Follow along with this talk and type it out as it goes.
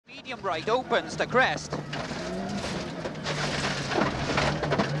medium right, opens the crest.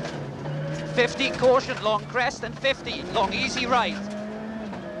 50, caution, long crest, and 50, long easy right.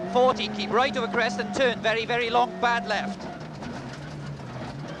 40, keep right over crest and turn, very, very long bad left.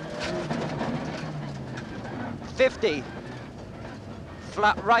 50,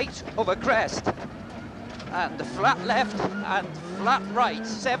 flat right over crest, and flat left and flat right.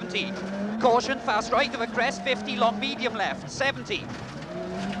 70, caution, fast right over crest. 50, long medium left. 70,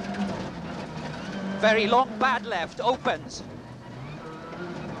 very long bad left, opens.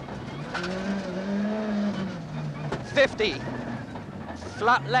 50,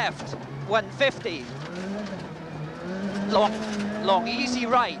 flat left, 150, long easy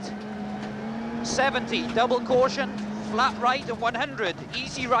right. 70, double caution, flat right, and 100,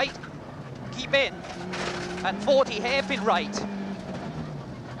 easy right, keep in, and 40, hairpin right.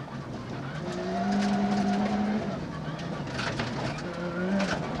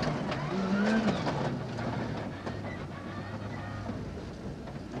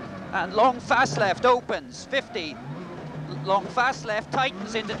 And long fast left, opens. 50, long fast left,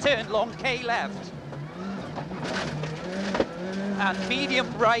 tightens into turn, long K left. And medium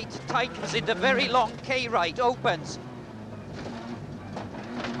right, tightens into very long K right, opens.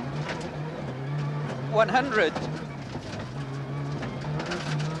 100,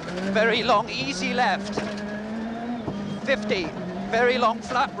 very long easy left. 50, very long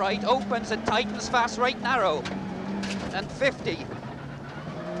flat right, opens and tightens fast right narrow. And 50,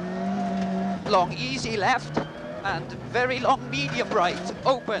 long easy left and very long medium right,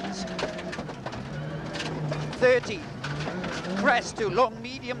 opens. 30, crest to long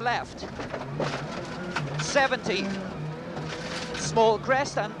medium left. 70, small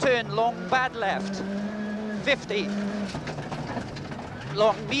crest and turn long bad left. 50,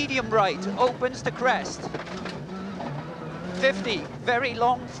 long medium right, opens to crest. 50, very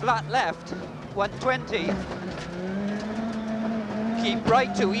long flat left. 120, keep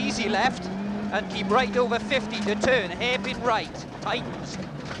right to easy left and keep right over 50 to turn, hairpin right, tightens.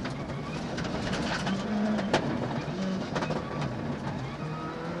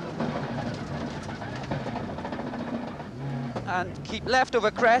 And keep left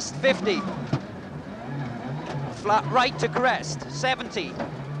over crest. 50, flat right to crest. 70,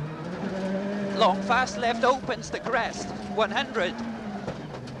 long fast left, opens to crest. 100,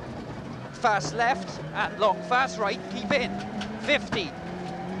 fast left and long fast right, keep in. 50,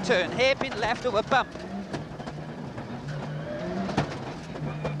 turn, hairpin left over bump.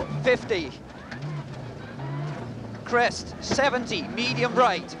 50, crest. 70, medium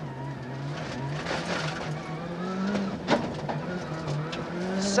right.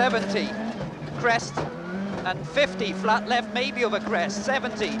 70, crest, and 50, flat left, maybe over crest.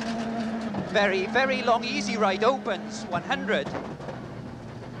 70, very, very long easy right, opens. 100,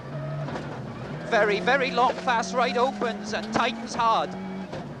 very, very long fast right, opens and tightens hard.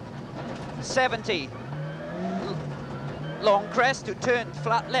 70, long crest to turn,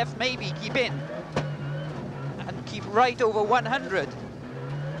 flat left maybe, keep in. And keep right over 100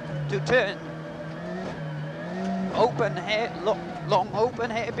 to turn. Open hair, long open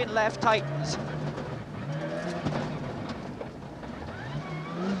hairpin left, tightens.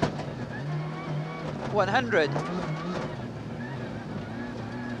 100,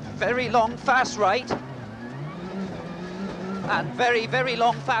 very long fast right. And very, very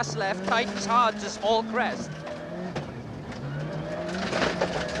long fast left, tightens hard to small crest.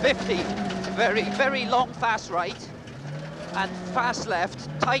 50, very, very long fast right. And fast left,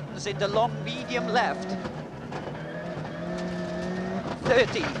 tightens into long medium left.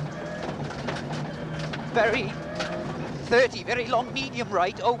 30, very long medium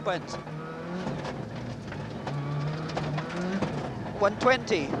right, opens.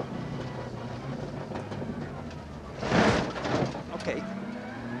 120. Okay.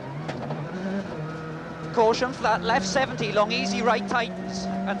 Caution, flat left. 70, long easy right, tightens.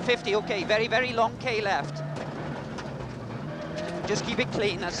 And 50, okay, very, very long K left. Just keep it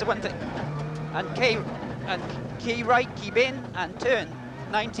clean, that's the one thing. And K right, keep in and turn.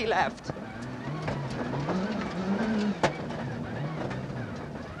 90 left.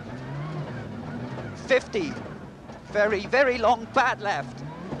 50, very, very long bad left.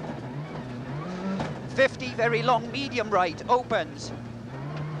 50, very long medium right, opens.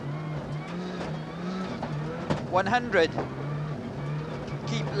 100,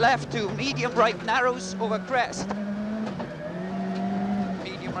 keep left to medium right, narrows over crest.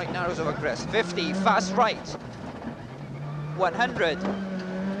 Medium right, narrows over crest. 50, fast right. 100,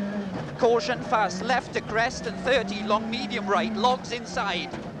 caution, fast left to crest, and 30, long medium right, logs inside.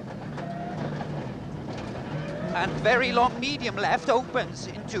 and very long medium left opens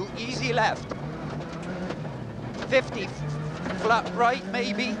into easy left. 50 flat right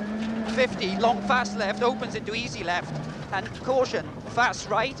maybe, 50 long fast left opens into easy left, and caution fast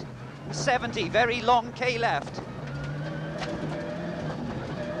right, 70 very long K left,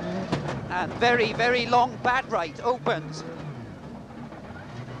 and very, very long bad right opens.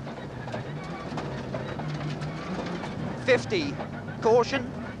 50,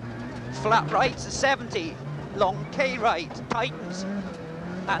 caution, flat right, 70, long K right, tightens,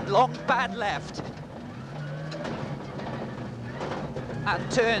 and long bad left.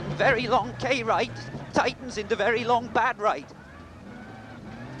 And turn very long K right, tightens into very long bad right.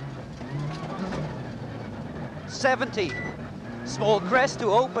 70, small crest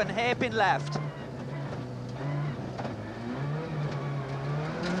to open, hairpin left.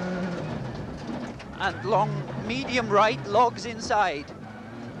 And long medium right, logs inside.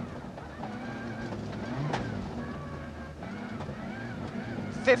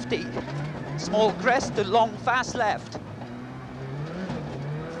 50, small crest to long fast left.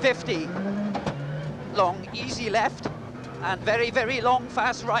 50, long easy left, and very, very long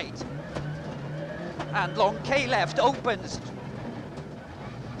fast right. And long K left opens.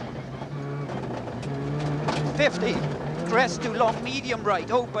 50, crest to long medium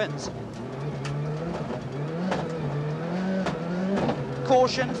right opens.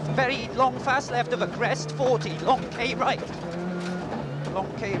 Caution, very long fast left of a crest, 40, long K right.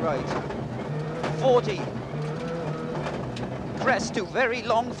 Long K right. 40. Crest to very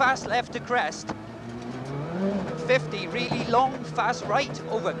long fast left to crest. 50, really long fast right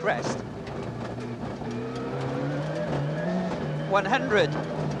over crest. 100.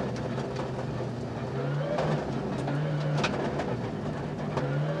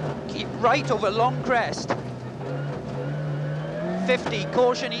 Keep right over long crest. 50,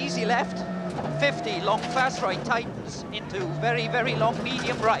 caution, easy left. 50, long fast right, tightens into very, very long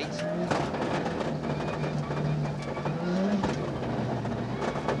medium right.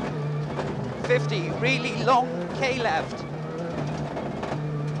 50, really long K left.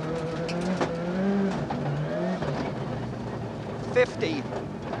 50,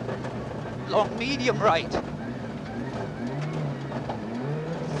 long medium right.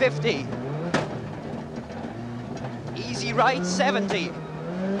 50, easy right, 70,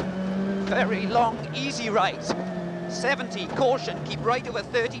 very long easy right. 70, caution, keep right over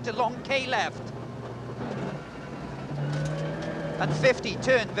 30 to long K left. And 50,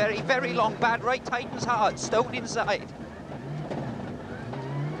 turn very, very long bad right, tightens hard, stone inside.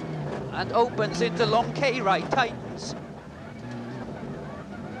 And opens into long K right, tightens.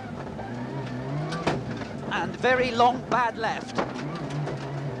 And very long bad left.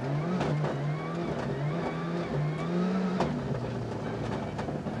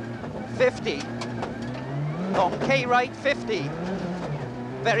 Long K right, 50.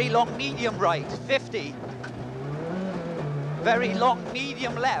 Very long medium right, 50. Very long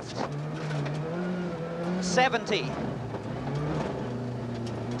medium left, 70.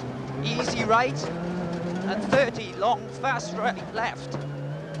 Easy right, and 30, long fast right left.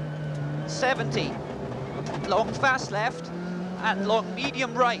 70, long fast left, and long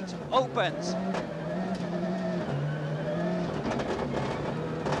medium right, opens.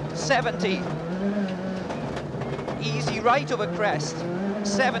 70, easy right over crest.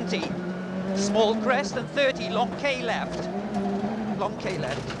 70, small crest, and 30, long K left. Long K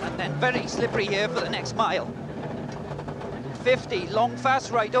left, and then very slippery here for the next mile. 50, long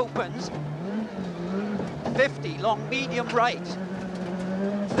fast right opens. 50, long medium right.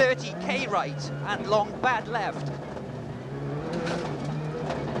 30, K right, and long bad left.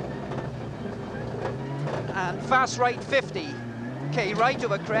 And fast right, 50, K right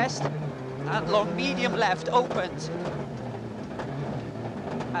over crest, and long medium left opens.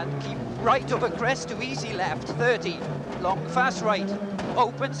 And keep right over crest to easy left, 30. Long fast right,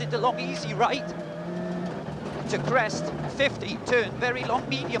 opens into long easy right, to crest, 50, turn, very long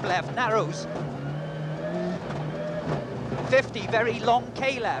medium left, narrows. 50, very long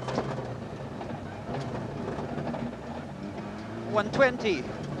K left. 120.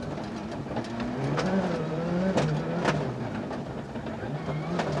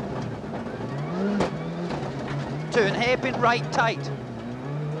 Turn hairpin right tight.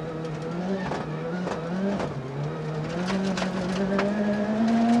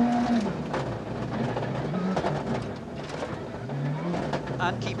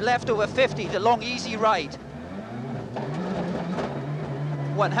 And keep left over 50 to long easy right.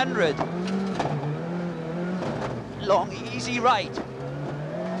 100. Long easy right.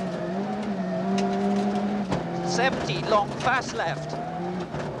 70, long fast left.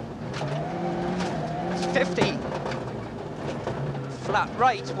 50. flat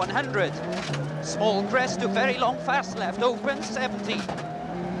right, 100. Small crest to very long fast left, opens, 70.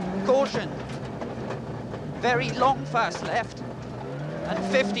 Caution. Very long fast left. And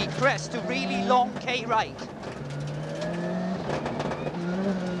 50, crest to really long K right.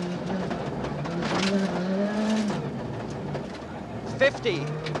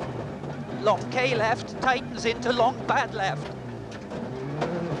 .50, long K left, tightens into long bad left.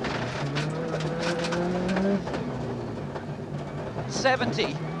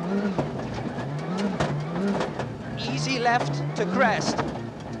 .70, easy left to crest.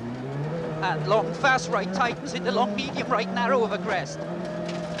 And long fast right, tightens into long medium right, narrow over crest.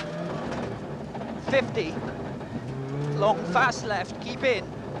 .50, long fast left, keep in.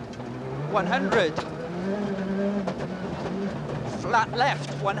 100, flat left,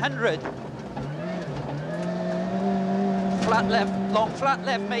 100. Flat left, long flat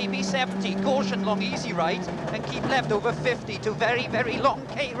left, maybe 70. Caution, long easy right, and keep left over 50 to very, very long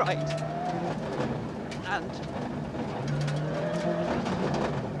K right.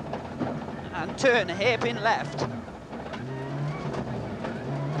 And turn, hairpin left.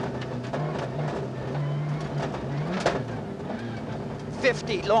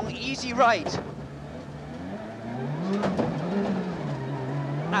 .50, long easy right.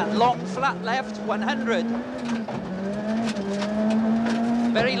 And long flat left, 100.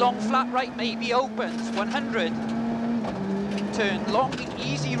 Very long flat right, maybe opens, 100. Turn long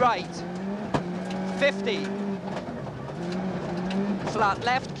easy right. 50. Flat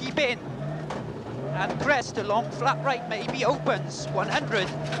left, keep in. And crest to long flat right, maybe opens, 100.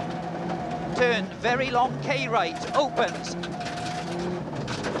 Turn very long K right, opens.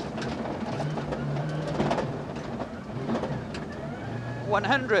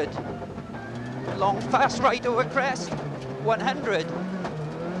 .100, long fast right over crest, 100,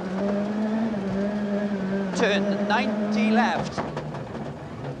 turn 90 left,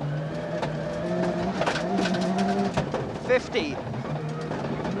 50,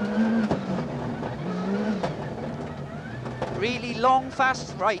 really long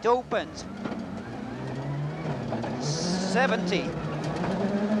fast right opens, 70,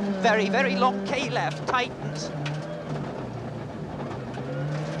 very, very long K left, tightens,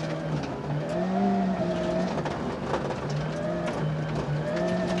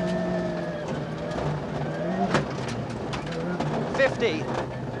 50,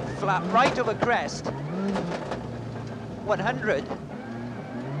 flat right over crest, 100,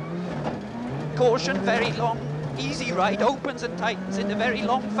 caution, very long, easy right, opens and tightens into very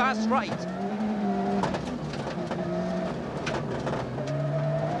long, fast right.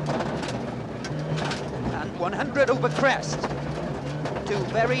 And 100 over crest, to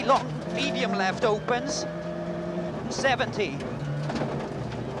very long, medium left opens, 70.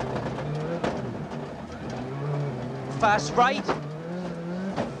 Fast right,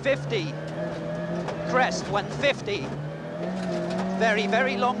 50, crest 150, very,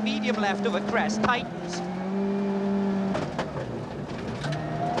 very long medium left over crest, tightens.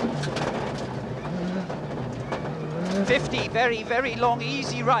 50, very, very long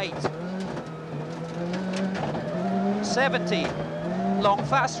easy right. 70, long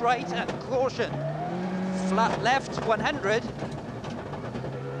fast right and caution. Flat left, 100.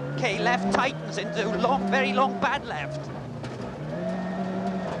 K left tightens into long, very long bad left.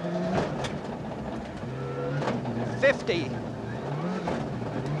 50.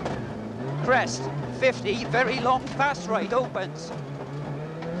 Crest, 50, very long fast right opens.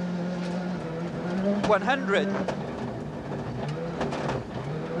 100.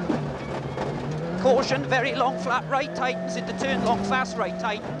 Caution, very long flat right tightens into turn, long fast right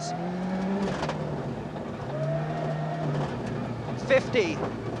tightens. 50.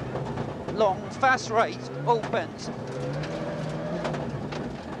 Long fast right opens.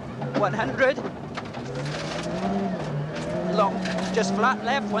 100. Long, just flat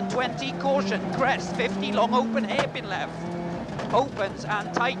left, 120, caution, crest, 50, long open hairpin left. Opens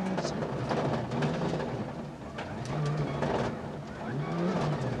and tightens.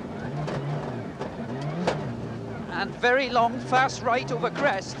 And very long fast right over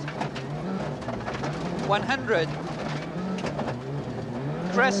crest. 100.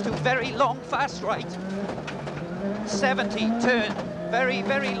 Crest to very long fast right. 70, turn, very,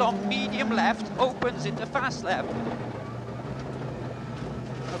 very long medium left, opens into fast left.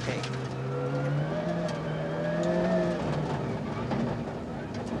 Okay.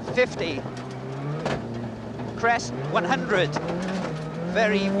 50. Crest, 100.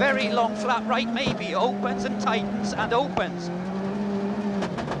 Very, very long flat right maybe, opens and tightens and opens.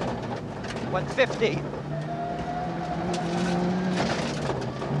 150.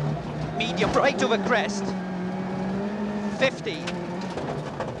 Medium right over crest. 50.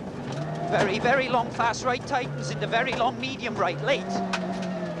 Very, very long fast right tightens into very long medium right late.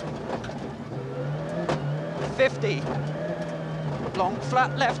 50. Long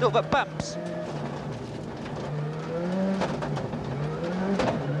flat left over bumps.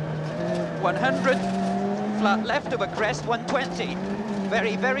 100. Flat left over crest, 120.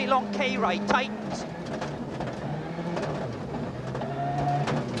 Very, very long K right tightens.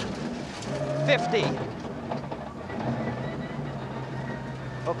 50.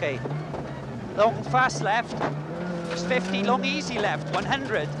 Okay. Long fast left. 50 long easy left,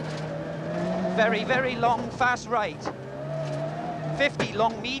 100. Very, very long fast right. 50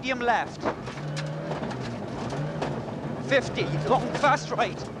 long medium left. 50 long fast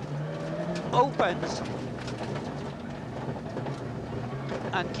right. Opens.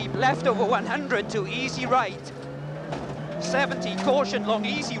 And keep left over 100 to easy right. 70 caution long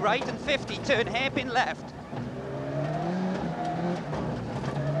easy right, and 50 turn hairpin left.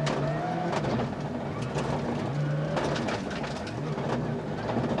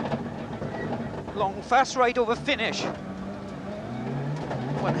 Long fast right over finish.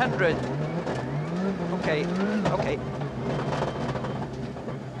 100. Okay, okay.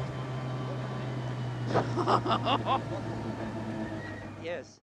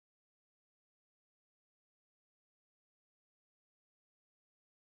 Yes.